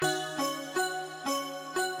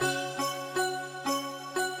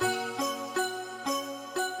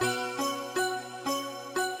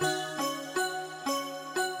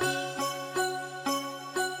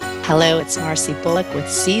Hello, it's Marcy Bullock with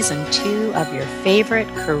Season 2 of your favorite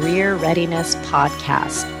career readiness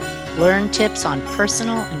podcast. Learn tips on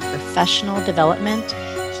personal and professional development.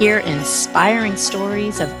 Hear inspiring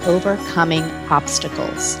stories of overcoming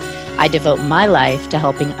obstacles. I devote my life to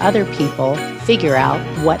helping other people figure out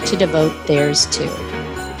what to devote theirs to.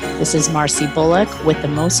 This is Marcy Bullock with the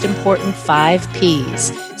most important 5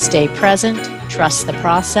 Ps. Stay present, trust the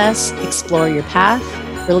process, explore your path,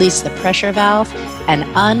 release the pressure valve, and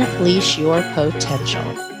unleash your potential.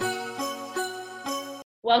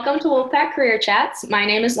 Welcome to Wolfpack Career Chats. My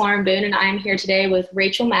name is Lauren Boone, and I am here today with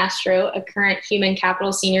Rachel Mastro, a current human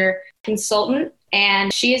capital senior consultant.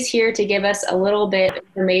 And she is here to give us a little bit of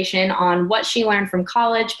information on what she learned from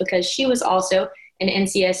college, because she was also an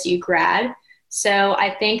NCSU grad. So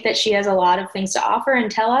I think that she has a lot of things to offer and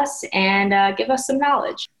tell us and give us some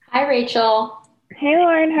knowledge. Hi, Rachel. Hey,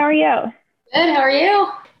 Lauren. How are you? Good. How are you?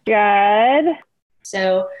 Good.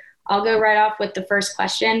 So I'll go right off with the first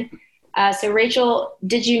question. So Rachel,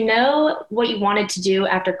 did you know what you wanted to do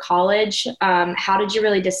after college? How did you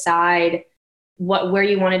really decide where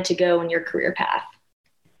you wanted to go in your career path?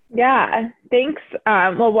 Yeah, thanks.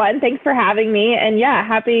 Thanks for having me. And yeah,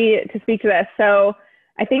 happy to speak to this. So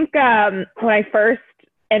I think when I first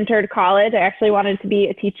entered college, I actually wanted to be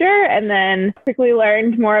a teacher, and then quickly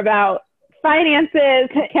learned more about finances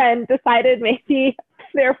and decided maybe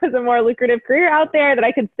there was a more lucrative career out there that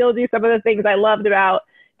I could still do some of the things I loved about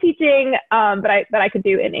teaching, but I could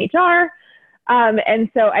do in HR. And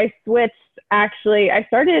so I switched. Actually, I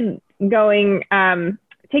started going,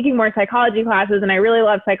 taking more psychology classes, and I really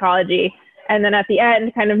love psychology. And then at the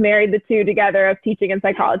end, kind of married the two together of teaching and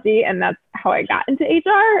psychology, and that's how I got into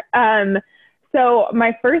HR. So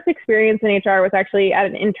my first experience in HR was actually at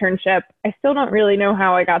an internship. I still don't really know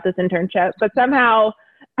how I got this internship, but somehow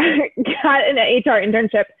I got an HR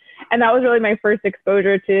internship, and that was really my first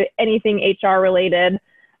exposure to anything HR related.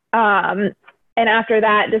 And after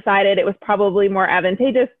that, decided it was probably more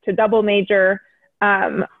advantageous to double major.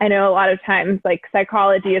 I know a lot of times like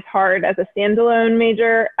psychology is hard as a standalone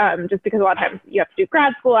major, just because a lot of times you have to do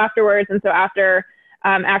grad school afterwards. And so after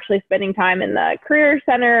actually spending time in the career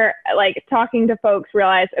center, like talking to folks,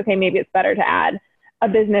 realized, okay, maybe it's better to add a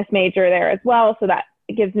business major there as well. So that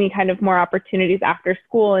it gives me kind of more opportunities after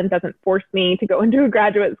school and doesn't force me to go into a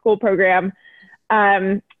graduate school program.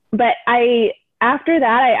 But after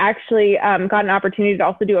that, I actually got an opportunity to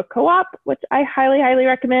also do a co-op, which I highly, highly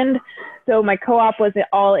recommend. So my co-op was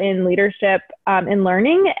all in leadership and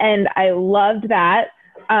learning, and I loved that.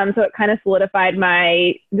 So it kind of solidified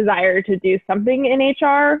my desire to do something in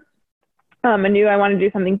HR. I knew I wanted to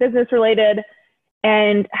do something business related,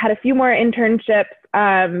 and had a few more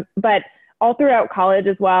internships, but all throughout college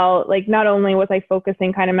as well. Like, not only was I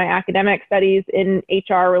focusing kind of my academic studies in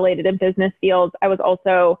HR related and business fields, I was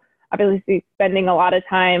also obviously spending a lot of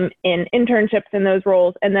time in internships in those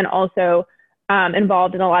roles, and then also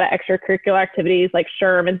involved in a lot of extracurricular activities like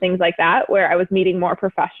SHRM and things like that, where I was meeting more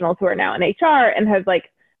professionals who are now in HR and have like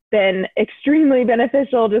been extremely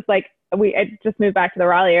beneficial. Just like I just moved back to the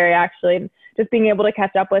Raleigh area actually, and just being able to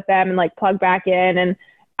catch up with them and like plug back in. And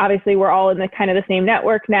obviously we're all in the kind of the same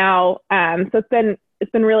network now. So it's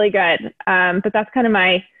been really good. But that's kind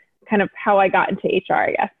of how I got into HR,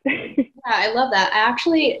 I guess. Yeah, I love that. I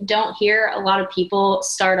actually don't hear a lot of people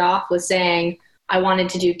start off with saying, I wanted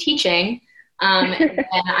to do teaching. And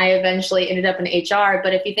I eventually ended up in HR.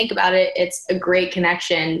 But if you think about it, it's a great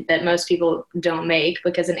connection that most people don't make,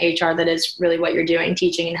 because in HR, that is really what you're doing,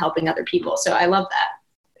 teaching and helping other people. So I love that.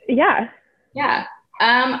 Yeah. Yeah.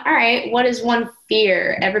 All right. What is one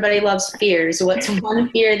fear? Everybody loves fears. What's one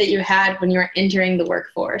fear that you had when you were entering the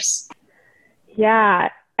workforce? Yeah,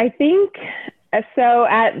 I think so.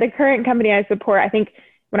 At the current company I support, I think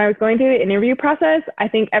when I was going through the interview process, I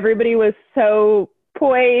think everybody was so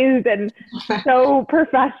poised and so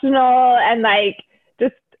professional, and like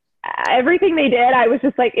just everything they did, I was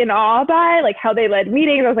just like in awe by, like how they led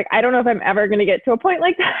meetings. I was like, I don't know if I'm ever going to get to a point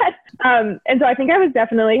like that. And so I think I was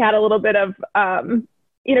definitely had a little bit of,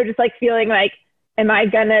 just like feeling like, am I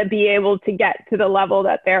going to be able to get to the level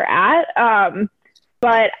that they're at?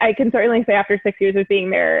 But I can certainly say after 6 years of being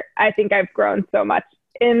there, I think I've grown so much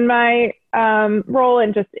in my role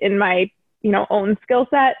and just in my, own skill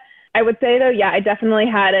set. I would say though, yeah, I definitely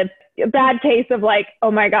had a bad case of like, oh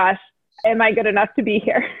my gosh, am I good enough to be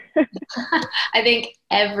here? I think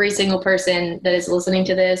every single person that is listening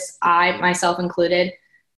to this, I myself included,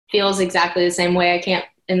 feels exactly the same way.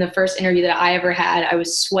 In the first interview that I ever had, I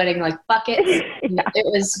was sweating like buckets. Yeah.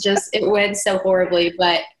 It went so horribly,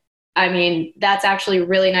 but I mean, that's actually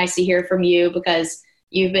really nice to hear from you, because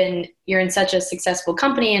you're in such a successful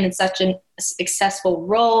company and in such a successful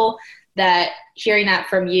role that hearing that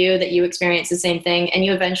from you, that you experience the same thing and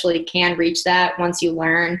you eventually can reach that once you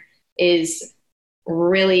learn, is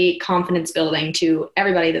really confidence building to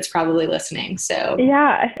everybody that's probably listening. So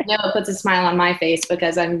yeah, I know it puts a smile on my face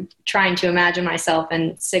because I'm trying to imagine myself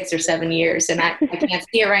in 6 or 7 years, and I can't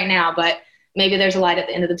see it right now, but maybe there's a light at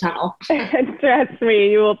the end of the tunnel. Trust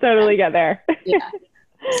me, you will totally get there. Yeah.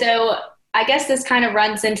 So I guess this kind of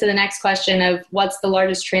runs into the next question of what's the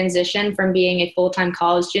largest transition from being a full-time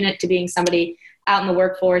college student to being somebody out in the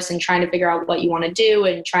workforce and trying to figure out what you want to do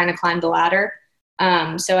and trying to climb the ladder.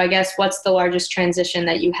 So I guess what's the largest transition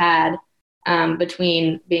that you had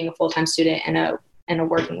between being a full-time student and a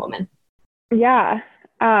working woman? Yeah,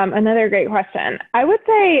 another great question. I would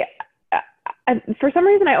say, for some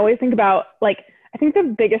reason, I always think about, like, I think the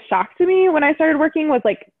biggest shock to me when I started working was,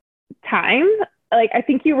 like, time. Like, I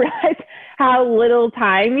think you realize how little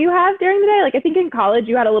time you have during the day. Like, I think in college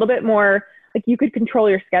you had a little bit more, like, you could control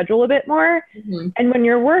your schedule a bit more. Mm-hmm. And when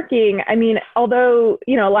you're working, I mean, although,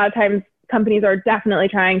 you know, a lot of times companies are definitely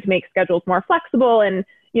trying to make schedules more flexible and,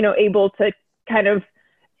 you know, able to kind of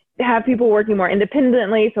have people working more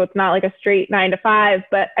independently. So it's not like a straight 9 to 5,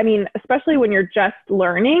 but I mean, especially when you're just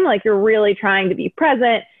learning, like, you're really trying to be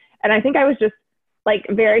present. And I think I was just, like,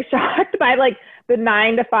 very shocked by, like, the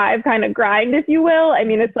 9 to 5 kind of grind, if you will. I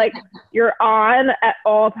mean, it's like you're on at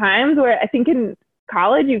all times, where I think in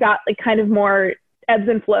college you got, like, kind of more ebbs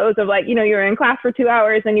and flows of, like, you know, you were in class for 2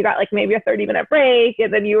 hours and you got, like, maybe a 30-minute break,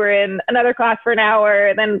 and then you were in another class for an hour,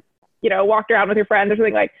 and then, you know, walked around with your friends or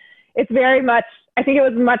something. Like, it's very much, I think it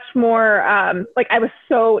was much more, like, I was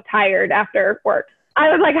so tired after work. I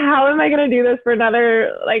was like, how am I going to do this for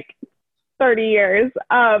another, like, 30 years?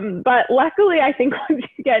 But luckily, I think once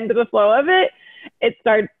you get into the flow of it, it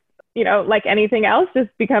starts, you know, like anything else, just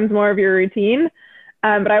becomes more of your routine.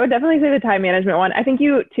 But I would definitely say the time management one. I think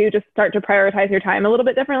you too just start to prioritize your time a little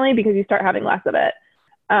bit differently because you start having less of it.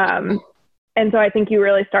 And so I think you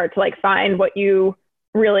really start to, like, find what you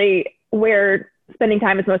really, where spending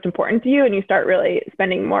time is most important to you, and you start really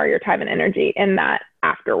spending more of your time and energy in that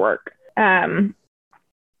after work.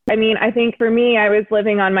 I mean, I think for me, I was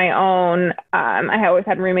living on my own. I always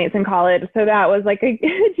had roommates in college, so that was, like, a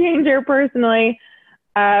changer personally.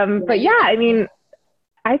 But yeah, I mean,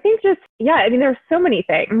 I think just, yeah, I mean, there were so many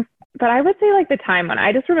things, but I would say, like, the time one.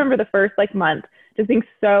 I just remember the first, like, month just being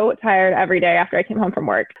so tired every day after I came home from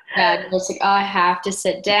work. Yeah, it's like, oh, I have to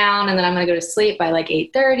sit down, and then I'm going to go to sleep by, like,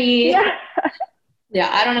 8:30. Yeah. Yeah,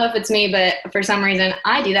 I don't know if it's me, but for some reason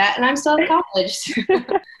I do that, and I'm still in college.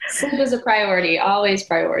 Sleep is a priority. Always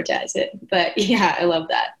prioritize it. But yeah, I love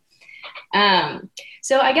that.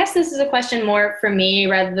 So I guess this is a question more for me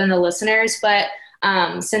rather than the listeners, but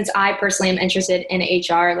since I personally am interested in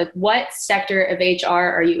HR, like, what sector of HR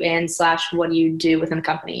are you in / what do you do within the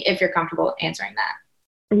company, if you're comfortable answering that?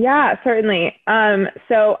 Yeah, certainly.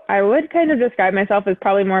 So I would kind of describe myself as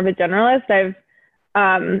probably more of a generalist. I've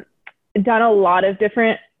done a lot of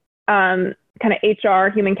different kind of HR,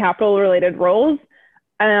 human capital related roles.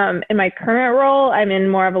 In my current role, I'm in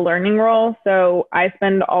more of a learning role. So I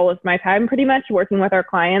spend all of my time pretty much working with our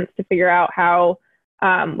clients to figure out how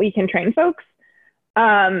we can train folks.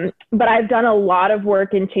 But I've done a lot of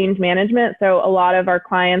work in change management. So a lot of our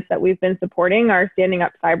clients that we've been supporting are standing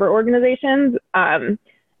up cyber organizations.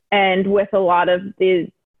 And with a lot of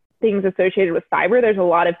the things associated with cyber, there's a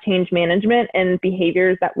lot of change management and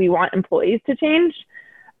behaviors that we want employees to change.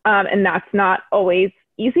 And that's not always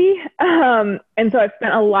easy. And so I've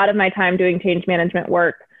spent a lot of my time doing change management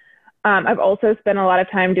work. I've also spent a lot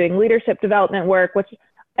of time doing leadership development work, which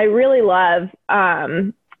I really love.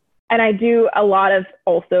 And I do a lot of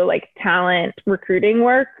also, like, talent recruiting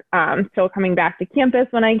work, still coming back to campus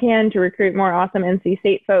when I can to recruit more awesome NC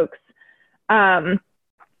State folks.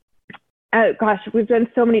 Gosh, we've done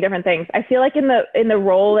so many different things. I feel like in the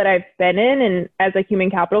role that I've been in and as a human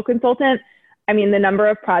capital consultant, I mean, the number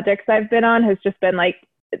of projects I've been on has just been, like,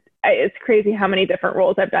 it's crazy how many different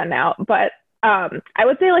roles I've done now. But I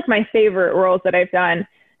would say, like, my favorite roles that I've done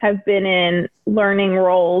have been in learning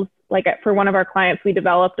roles. Like, for one of our clients, we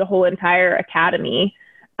developed a whole entire academy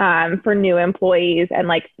for new employees, and,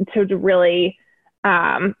 like, to really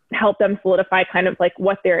help them solidify kind of, like,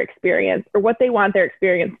 what their experience or what they want their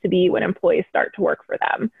experience to be when employees start to work for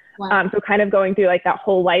them. Wow. So kind of going through, like, that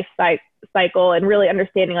whole life cycle and really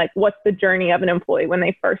understanding, like, what's the journey of an employee when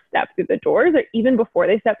they first step through the doors, or even before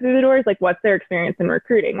they step through the doors. Like, what's their experience in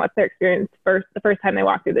recruiting? What's their experience the first time they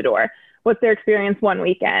walk through the door? What's their experience one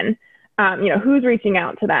weekend? Who's reaching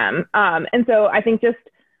out to them? And so I think just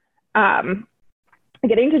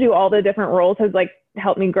getting to do all the different roles has like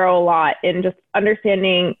helped me grow a lot in just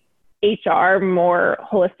understanding HR more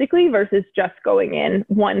holistically versus just going in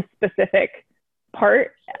one specific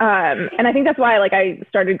part. And I think that's why like I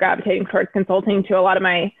started gravitating towards consulting too. A lot of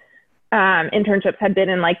my internships had been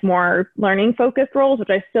in like more learning focused roles, which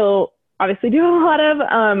I still obviously do a lot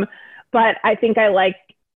of. But I think I like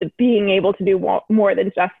being able to do more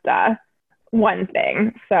than just one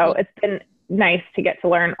thing. So it's been nice to get to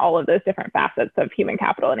learn all of those different facets of human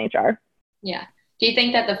capital and HR. Yeah. Do you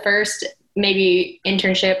think that the first maybe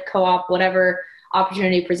internship, co-op, whatever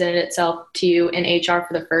opportunity presented itself to you in HR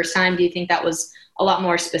for the first time, do you think that was a lot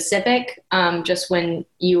more specific? Just when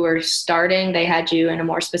you were starting, they had you in a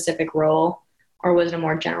more specific role, or was it a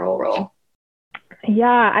more general role?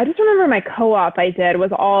 Yeah, I just remember my co-op I did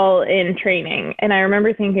was all in training. And I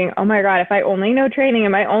remember thinking, oh my God, if I only know training,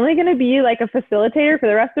 am I only going to be like a facilitator for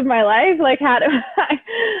the rest of my life? Like, how do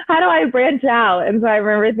I branch out? And so I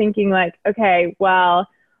remember thinking like, okay, well,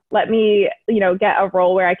 let me, get a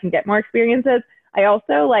role where I can get more experiences. I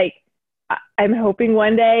also like, I'm hoping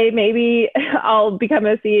one day maybe I'll become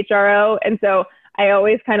a CHRO. And so I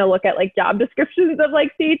always kind of look at like job descriptions of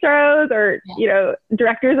like CHROs or,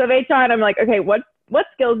 directors of HR. And I'm like, okay, what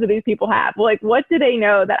skills do these people have? Like, what do they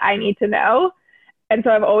know that I need to know? And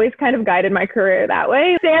so I've always kind of guided my career that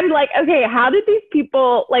way. And like, okay, how did these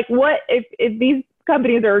people, like what, if these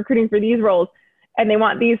companies are recruiting for these roles and they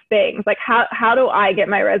want these things, like how do I get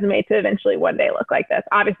my resume to eventually one day look like this?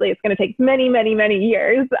 Obviously it's going to take many, many, many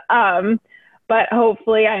years. But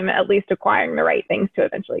hopefully I'm at least acquiring the right things to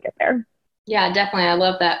eventually get there. Yeah, definitely. I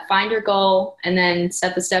love that. Find your goal and then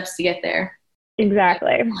set the steps to get there.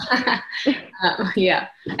 Exactly. Yeah.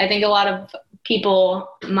 I think a lot of people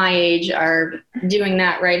my age are doing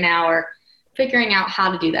that right now or figuring out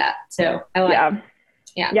how to do that. So I like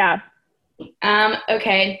it. Yeah.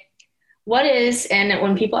 Okay. What is, and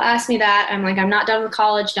when people ask me that, I'm like, I'm not done with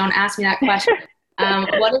college. Don't ask me that question.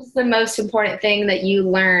 What is the most important thing that you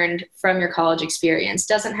learned from your college experience?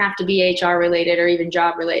 Doesn't have to be HR related or even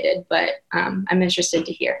job related, but I'm interested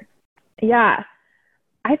to hear. Yeah.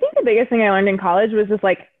 I think the biggest thing I learned in college was just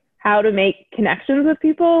like how to make connections with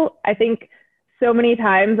people. I think so many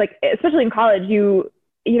times, like, especially in college,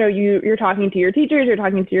 you're talking to your teachers, you're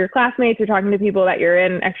talking to your classmates, you're talking to people that you're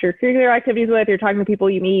in extracurricular activities with, you're talking to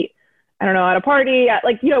people you meet, I don't know, at a party, at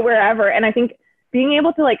like, wherever. And I think being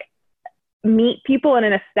able to like meet people and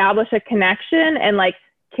establish a connection and like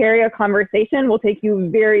carry a conversation will take you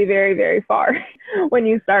very, very, very far when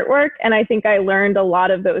you start work. And I think I learned a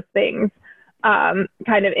lot of those things kind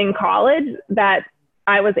of in college that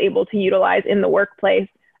I was able to utilize in the workplace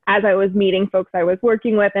as I was meeting folks I was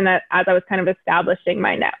working with and as I was kind of establishing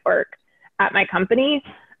my network at my company.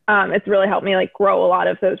 It's really helped me like grow a lot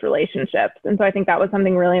of those relationships. And so I think that was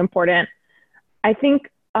something really important. I think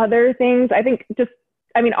other things,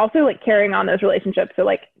 also like carrying on those relationships. So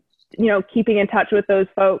like, keeping in touch with those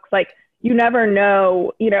folks, like you never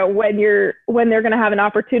know, when they're going to have an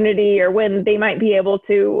opportunity or when they might be able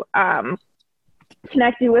to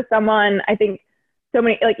connect you with someone. I think so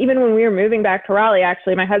many, like even when we were moving back to Raleigh,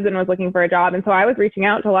 actually, my husband was looking for a job. And so I was reaching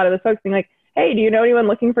out to a lot of those folks being like, hey, do you know anyone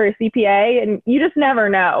looking for a CPA? And you just never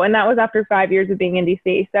know. And that was after 5 years of being in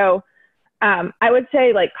DC. So I would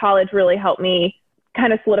say like college really helped me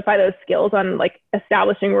kind of solidify those skills on like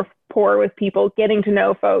establishing rapport with people, getting to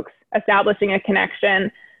know folks, establishing a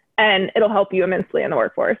connection, and it'll help you immensely in the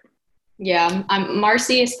workforce. Yeah.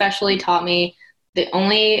 Marcy especially taught me the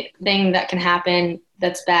only thing that can happen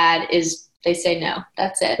that's bad is they say no.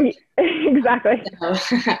 That's it. Exactly. So,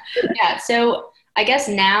 yeah. So I guess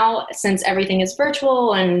now, since everything is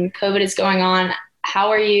virtual and COVID is going on, how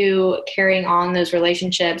are you carrying on those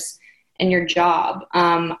relationships in your job?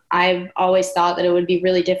 I've always thought that it would be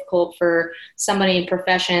really difficult for somebody in a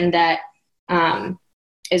profession that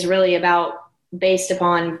is really based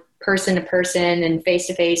upon person to person and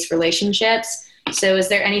face-to-face relationships. So is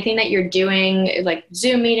there anything that you're doing, like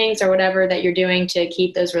Zoom meetings or whatever, that you're doing to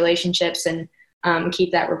keep those relationships and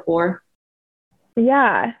keep that rapport?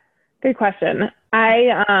 Yeah, good question.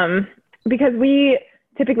 Because we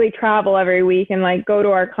typically travel every week and like go to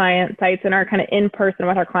our client sites and are kind of in person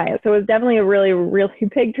with our clients. So it was definitely a really, really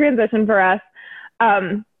big transition for us.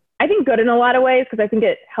 I think good in a lot of ways, because I think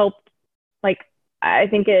it helped, I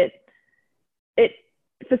think it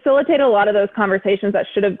facilitated a lot of those conversations that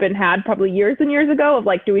should have been had probably years and years ago of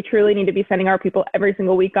like, do we truly need to be sending our people every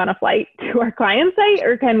single week on a flight to our client site?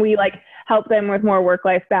 Or can we like help them with more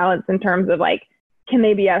work-life balance in terms of like, can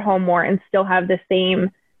they be at home more and still have the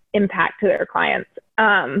same impact to their clients?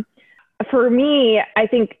 for me, I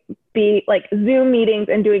think like Zoom meetings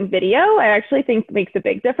and doing video, I actually think makes a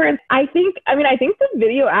big difference. I think the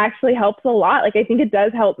video actually helps a lot. Like, I think it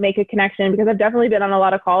does help make a connection, because I've definitely been on a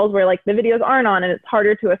lot of calls where like the videos aren't on and it's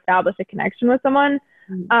harder to establish a connection with someone.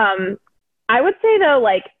 Mm-hmm. I would say though,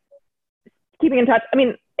 like, keeping in touch. I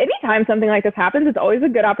mean, anytime something like this happens, it's always a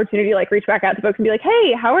good opportunity to like reach back out to folks and be like,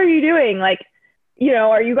 hey, how are you doing? Like,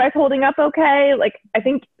 are you guys holding up okay? Like, I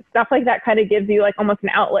think stuff like that kind of gives you like almost an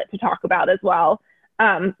outlet to talk about as well.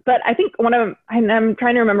 But I think I'm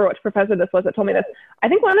trying to remember which professor this was that told me this. I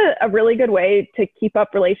think a really good way to keep up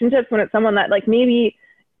relationships when it's someone that like maybe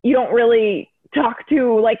you don't really talk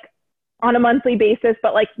to like on a monthly basis,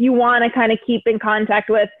 but like you want to kind of keep in contact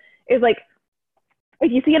with, is like,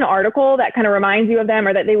 if you see an article that kind of reminds you of them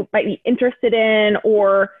or that they might be interested in,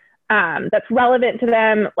 or that's relevant to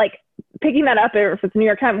them, like picking that up, or if it's New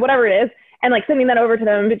York Times, whatever it is, and like sending that over to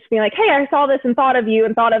them, just being like, hey, I saw this and thought of you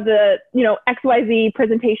and thought of the, XYZ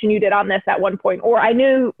presentation you did on this at one point, or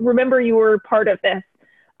remember you were part of this.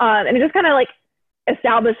 And it just kind of like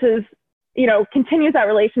establishes, continues that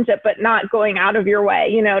relationship, but not going out of your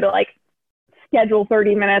way, to like schedule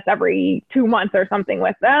 30 minutes every 2 months or something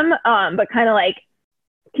with them. But kind of like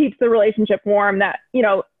keeps the relationship warm, that,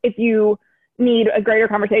 if you need a greater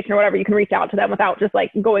conversation or whatever, you can reach out to them without just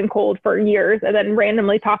like going cold for years and then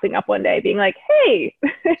randomly popping up one day being like, hey,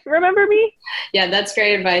 remember me? Yeah, that's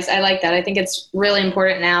great advice. I like that. I think it's really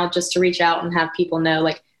important now just to reach out and have people know,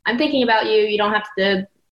 like, I'm thinking about you. You don't have to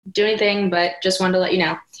do anything, but just wanted to let you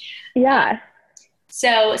know. Yeah.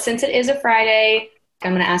 So since it is a Friday,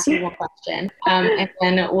 I'm going to ask you one question and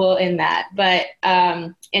then we'll end that. But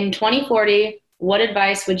in 2040, what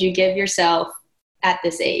advice would you give yourself at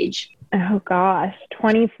this age? Oh gosh,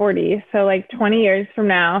 2040. So like 20 years from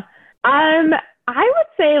now. I would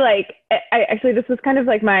say like, this was kind of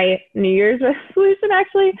like my New Year's resolution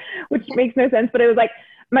actually, which makes no sense, but it was like,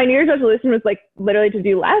 my New Year's resolution was like literally to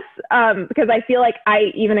do less, because I feel like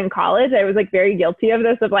even in college, I was like very guilty of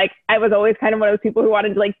this, of like, I was always kind of one of those people who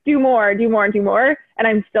wanted to like do more. And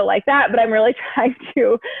I'm still like that, but I'm really trying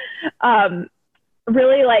to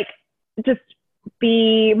really like just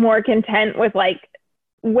be more content with like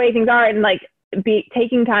way things are, and like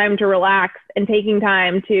taking time to relax and taking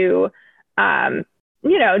time to,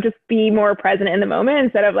 just be more present in the moment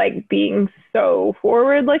instead of like being so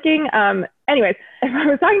forward looking. Anyways, if I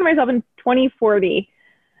was talking to myself in 2040,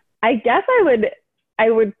 I guess I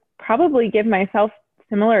would probably give myself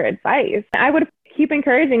similar advice. I would keep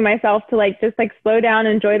encouraging myself to like, just like slow down,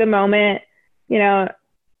 enjoy the moment, and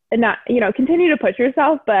not, continue to push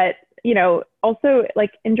yourself, but, also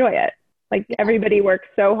like enjoy it. Like everybody works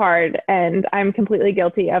so hard, and I'm completely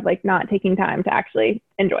guilty of like not taking time to actually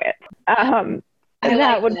enjoy it. And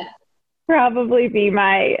that would probably be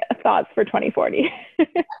my thoughts for 2040.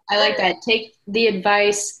 I like that. Take the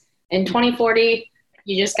advice. In 2040,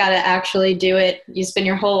 you just got to actually do it. You spend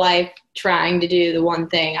your whole life trying to do the one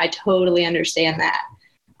thing. I totally understand that.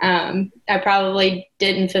 I probably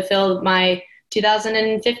didn't fulfill my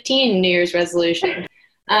 2015 New Year's resolution.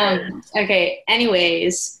 Okay.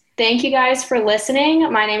 Anyways, thank you guys for listening.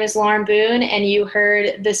 My name is Lauren Boone, and you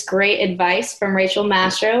heard this great advice from Rachel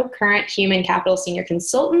Mastro, current Human Capital Senior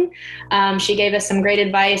Consultant. She gave us some great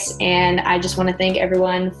advice, and I just want to thank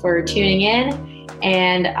everyone for tuning in,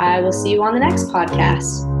 and I will see you on the next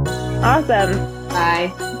podcast. Awesome.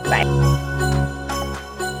 Bye. Bye.